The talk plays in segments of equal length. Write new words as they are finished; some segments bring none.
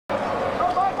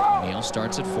Neal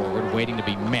starts it forward, waiting to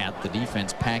be met. The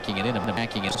defense packing it in,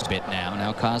 packing it a bit now.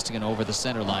 Now Costigan over the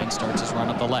center line, starts his run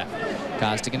up the left.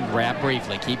 Costigan grabbed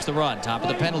briefly, keeps the run, top of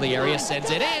the penalty area, sends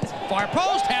it in. Far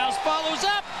post, House follows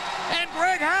up, and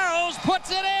Greg House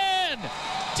puts it in.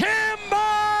 Timber!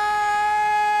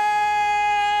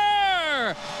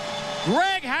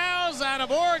 Greg House out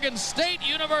of Oregon State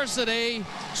University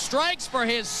strikes for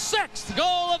his 6th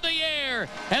goal of the year,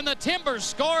 and the Timbers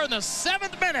score in the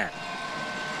 7th minute.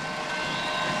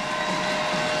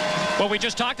 Well, we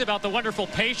just talked about the wonderful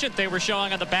patience they were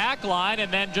showing on the back line,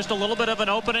 and then just a little bit of an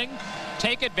opening.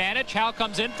 Take advantage. Howe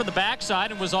comes in from the backside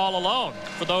and was all alone.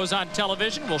 For those on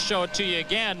television, we'll show it to you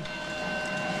again.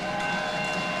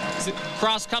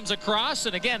 Cross comes across,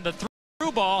 and again, the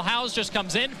through ball. Howes just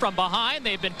comes in from behind.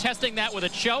 They've been testing that with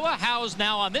Ochoa. Howes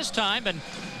now on this time, and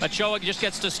Ochoa just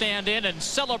gets to stand in and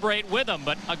celebrate with him.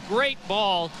 But a great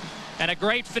ball and a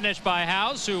great finish by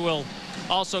Howes, who will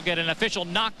also get an official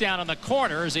knockdown on the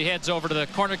corner as he heads over to the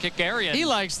corner kick area. He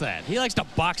likes that. He likes to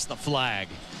box the flag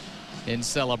in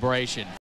celebration.